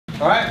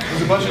All right,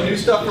 there's a bunch of new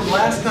stuff from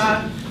last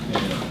time.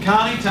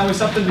 Connie, tell me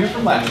something new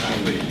from last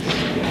time, please.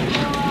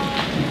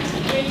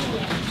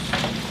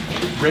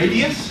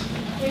 Radius?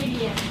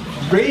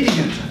 Radius.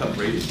 Radiant. I thought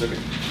radius. Okay.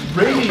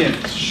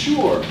 Radiant,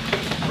 sure.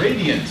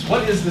 Radiance.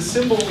 What is the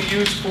symbol we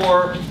use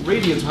for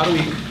radiance? How do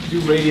we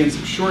do radiance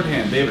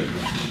shorthand? David?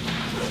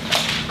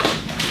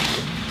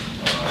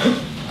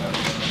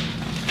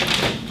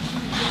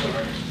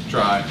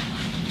 Try.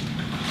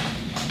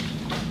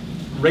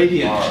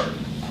 Radiant.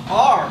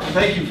 R.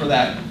 Thank you for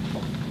that.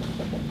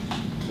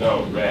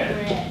 No,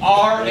 rad.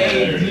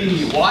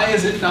 R-A-D. Why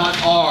is it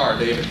not R,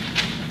 David?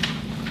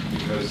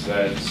 Because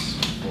that's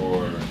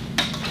for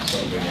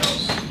something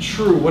else.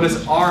 True. What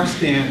does R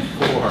stand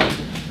for?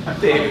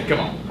 David, come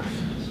on.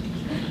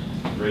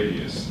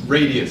 Radius.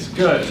 Radius.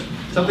 Good.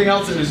 Something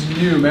else that is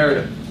new,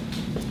 Meredith.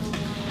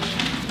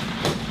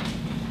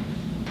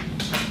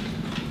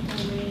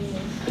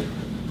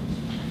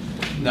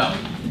 No.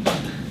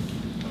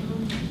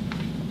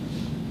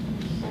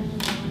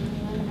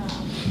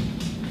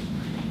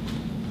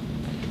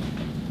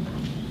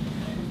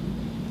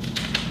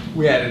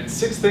 We added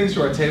 6 things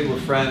to our table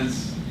of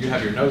friends. You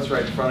have your notes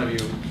right in front of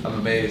you. I'm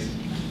amazed.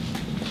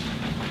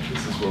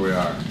 This is where we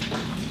are.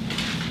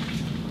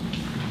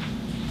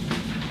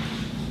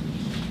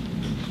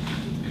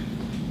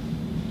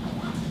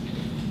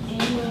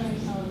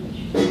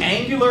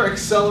 Angular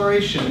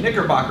acceleration.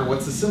 Knickerbocker,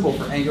 what's the symbol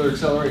for angular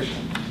acceleration?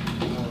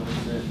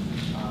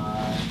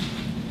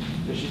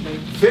 Fishy thing?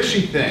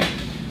 Fishy thing.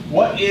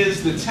 What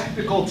is the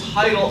technical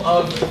title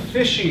of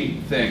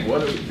fishy thing?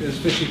 What is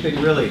fishy thing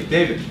really?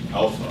 David?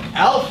 Alpha.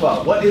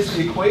 Alpha. What is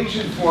the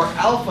equation for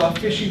alpha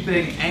fishy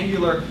thing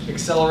angular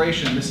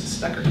acceleration? Mrs.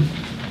 Stecker.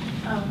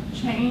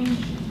 Change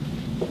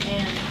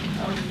and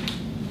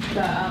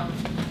the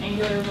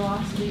angular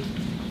velocity,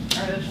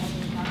 or the change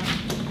in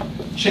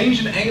time. Change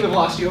in angular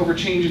velocity over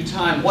change in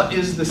time. What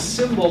is the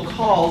symbol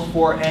called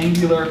for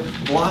angular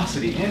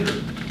velocity?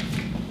 Andrew?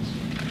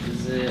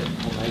 Is it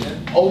omega?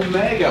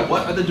 Omega.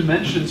 What are the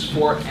dimensions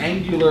for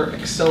angular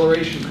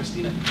acceleration?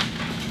 Christina?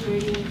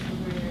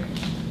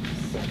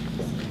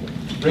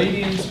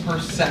 Radians per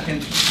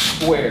second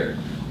squared.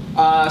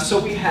 So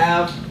we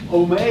have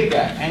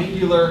omega,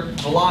 angular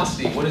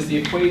velocity. What is the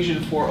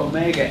equation for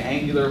omega,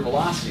 angular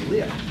velocity?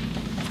 Leah?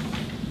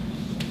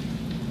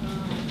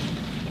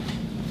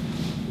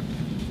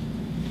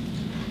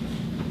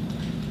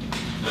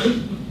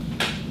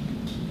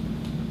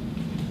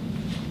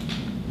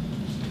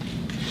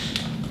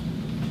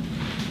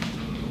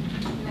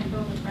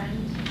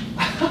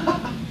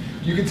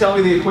 You can tell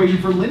me the equation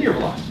for linear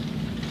velocity.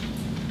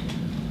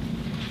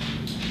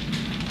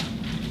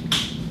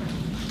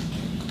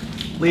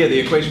 Leah, the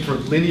equation for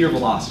linear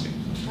velocity.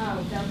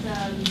 Oh,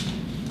 delta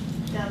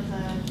T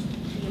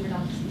over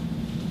delta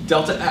T.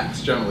 Delta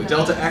x, generally.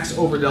 Delta x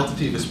over delta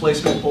t,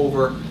 displacement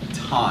over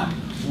time.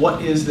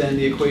 What is then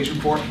the equation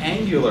for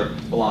angular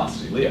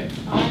velocity? Leah?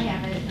 Oh, I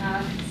have it.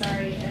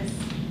 Sorry, it's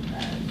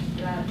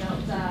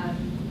delta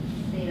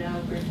theta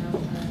over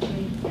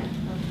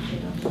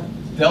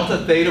Delta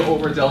theta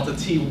over delta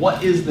t.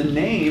 What is the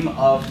name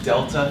of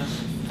delta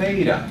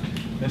theta?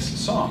 Miss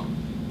Song.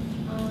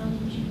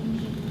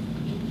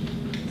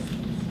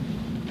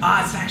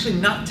 It's actually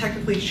not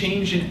technically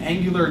change in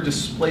angular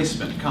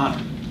displacement.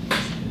 Connor.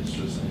 It's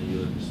just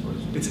angular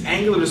displacement. It's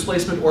angular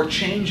displacement or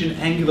change in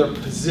angular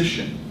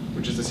position,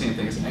 which is the same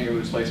thing as angular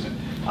displacement.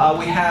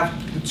 We have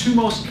the 2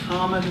 most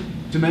common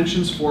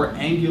dimensions for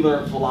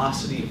angular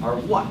velocity are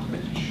what,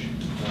 Mitch?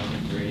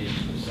 Radians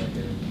per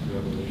second,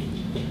 revolutions per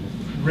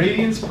minute.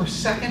 Radians per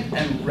second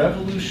and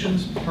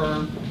revolutions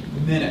per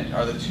minute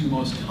are the 2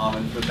 most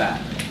common for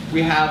that.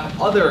 We have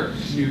other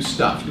new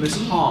stuff. Miss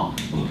Hong.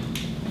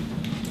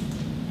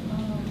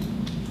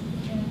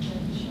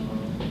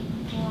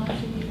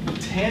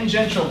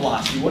 Tangential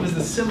velocity. What is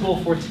the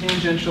symbol for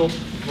tangential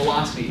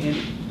velocity,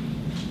 Andy?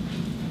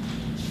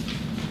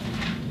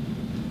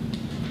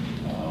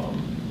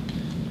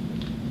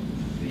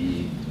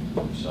 V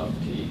sub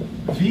t.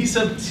 V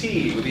sub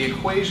t, with the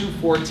equation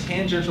for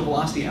tangential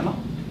velocity, Emma?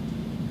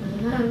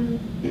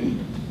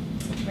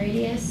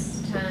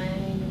 Radius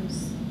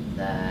times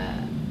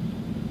the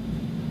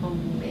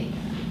omega.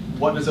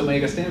 What does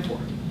omega stand for?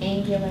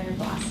 Angular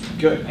velocity.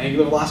 Good.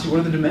 Angular velocity.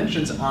 What are the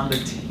dimensions on the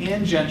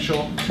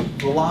tangential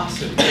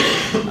velocity?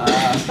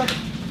 Steph?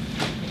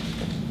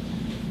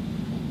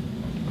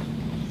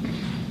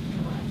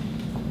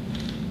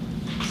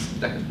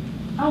 Second.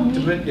 Oh,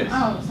 me? Yes.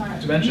 Oh, sorry.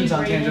 Dimensions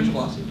on Radians. tangential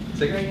velocity.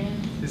 Second.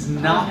 Radians. Is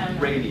not no, no.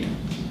 radian.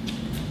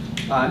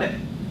 Nick?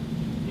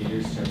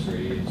 Meters times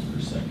radians per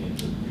second.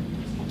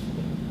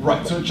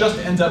 Right, so it just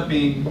ends up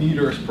being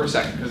meters per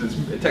second because it's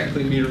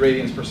technically meter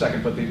radians per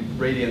second, but the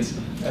radians,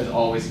 as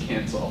always,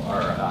 cancel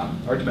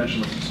our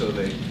dimensionless, so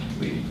they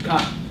leave.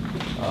 Con?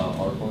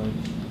 Arc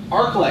length.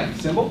 Arc length,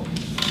 symbol?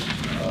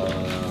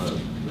 The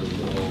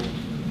little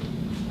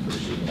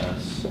cursive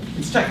s.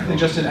 It's technically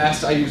just an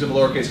S. I use a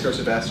lowercase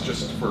cursive s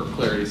just for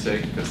clarity's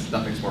sake because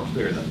nothing's more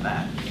clear than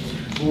that.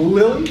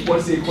 Lily, what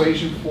is the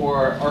equation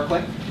for arc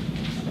length?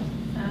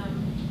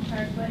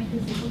 Arc length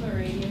is equal to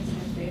radius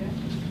times theta.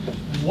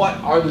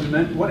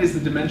 what is the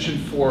dimension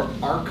for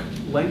arc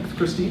length,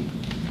 Christine?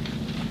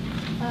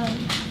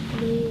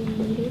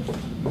 Meters.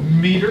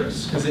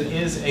 Meters, because it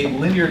is a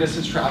linear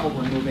distance traveled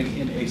when moving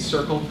in a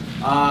circle.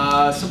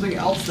 Something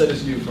else that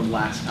is new from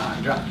last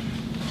time, Josh.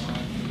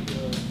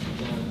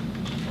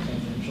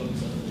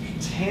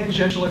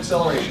 Tangential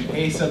acceleration. Tangential acceleration,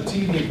 A sub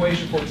t, the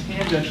equation for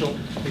tangential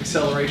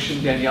acceleration,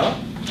 Daniela.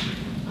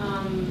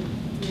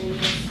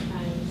 Radius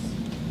times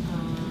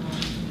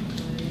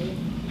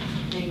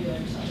angular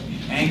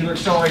acceleration. Angular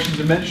acceleration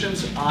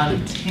dimensions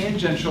on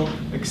tangential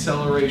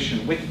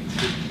acceleration. Wait.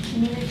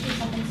 Meters per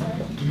second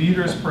squared.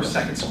 Meters per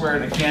second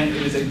squared. Again,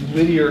 it is a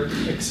linear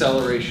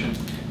acceleration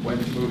when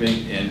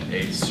moving in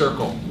a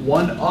circle.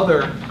 One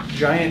other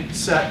giant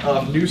set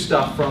of new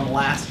stuff from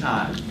last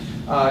time.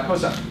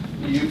 Kosa.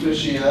 U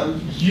fishy M.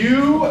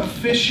 U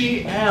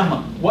fishy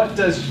M. What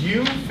does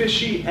U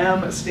fishy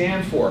M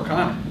stand for,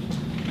 Connor?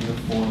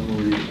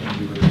 Uniformly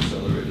angular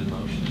accelerated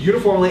motion.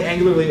 Uniformly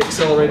angularly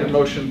accelerated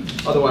motion,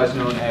 otherwise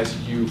known as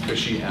U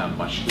fishy M.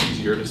 Much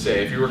easier to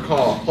say. If you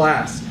recall,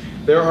 class,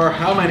 there are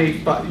how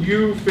many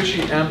U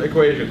fishy M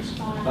equations?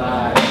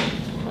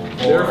 5.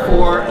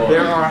 Therefore,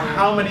 there are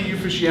how many U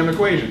fishy M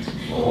equations?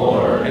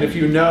 4. And if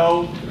you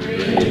know, 3.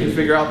 you can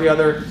figure out the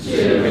other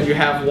 2. And you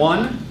have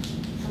one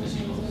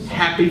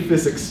happy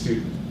physics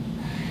student.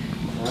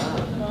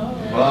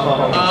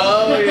 Wow.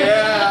 Oh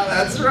yeah,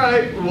 that's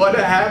right. What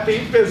a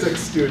happy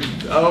physics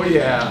student. Oh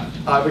yeah,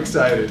 I'm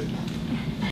excited.